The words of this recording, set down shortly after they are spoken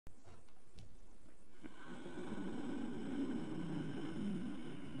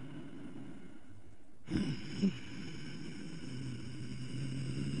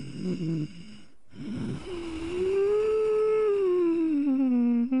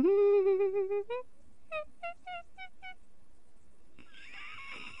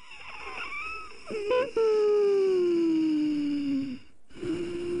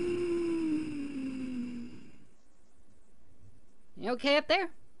okay up there?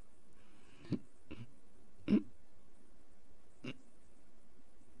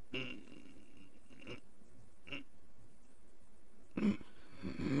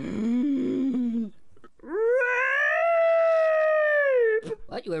 Rape!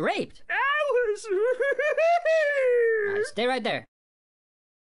 What? You were raped? I was raped! Alright, stay right there.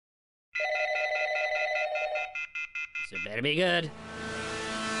 This had better be good.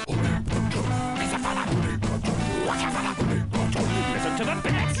 Listen to the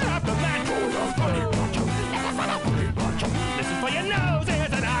bits of the man. Listen for your nose,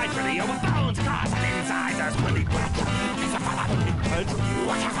 ears, and eyes. For the overbones, cars, and incisors.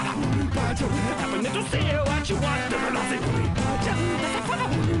 Happening to see what you want.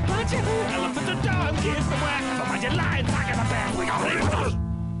 Elephants are dumb, kids the whack. So mind your lines, I got a bad. We got it.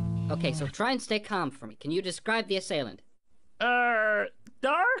 Okay, so try and stay calm for me. Can you describe the assailant?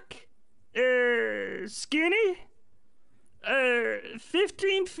 Dark? Skinny?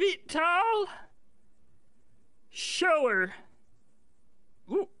 15 feet tall? Shower.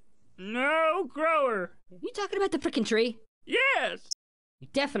 Ooh, no grower. You talking about the frickin' tree? Yes! You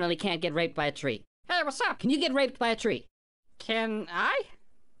definitely can't get raped by a tree. Hey, what's up? Can you get raped by a tree? Can I?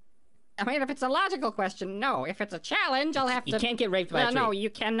 I mean, if it's a logical question, no. If it's a challenge, I'll have to... You can't get raped by a tree. No, you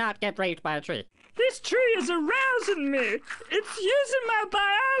cannot get raped by a tree. This tree is arousing me. It's using my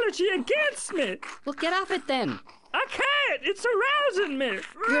biology against me. Well, get off it then. I can't. It's arousing me.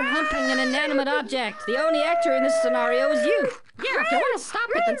 You're humping an inanimate object. The only actor in this scenario is you. Yeah, if you want to stop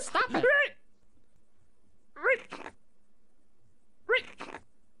it, then stop it.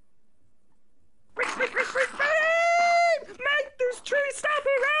 Make this tree stop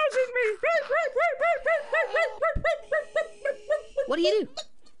arousing me. What do you do?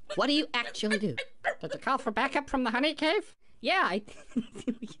 What do you actually do? Did you call for backup from the honey cave? Yeah,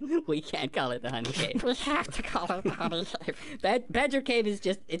 We can't call it the honey cave. we have to call it the honey cave. Badger cave is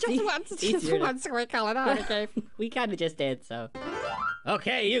just... It's easier to- once we call it the honey cave. We kind of just did, so...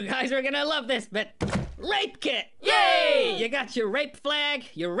 Okay, you guys are gonna love this bit. Rape kit! Yay! You got your rape flag,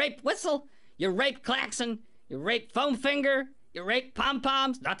 your rape whistle, your rape klaxon, your rape foam finger, your rape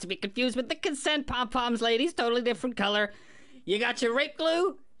pom-poms, not to be confused with the consent pom-poms, ladies, totally different color. You got your rape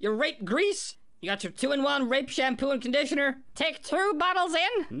glue, your rape grease, you got your 2-in-1 rape shampoo and conditioner. Take 2 bottles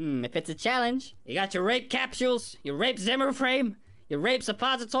in. If it's a challenge. You got your rape capsules, your rape Zimmer frame, your rape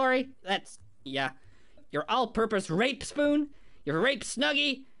suppository. Yeah. Your all-purpose rape spoon, your rape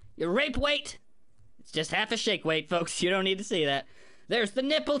snuggie, your rape weight. It's just half a shake weight, folks. You don't need to see that. There's the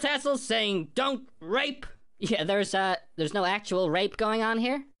nipple tassels saying, don't rape. Yeah, there's no actual rape going on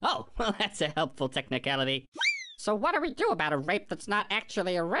here. Oh, well, that's a helpful technicality. So what do we do about a rape that's not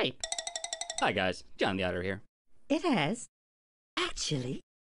actually a rape? Hi guys, John the Otter here. It has actually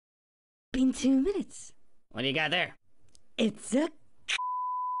been 2 minutes. What do you got there? It's a...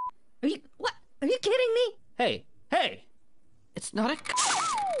 What? Are you kidding me? Hey! It's not a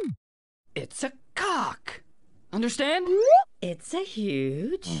it's a cock. Understand? It's a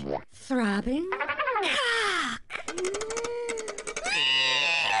huge, throbbing cock.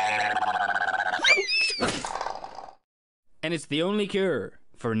 And it's the only cure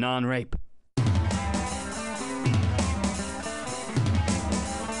for non-rape.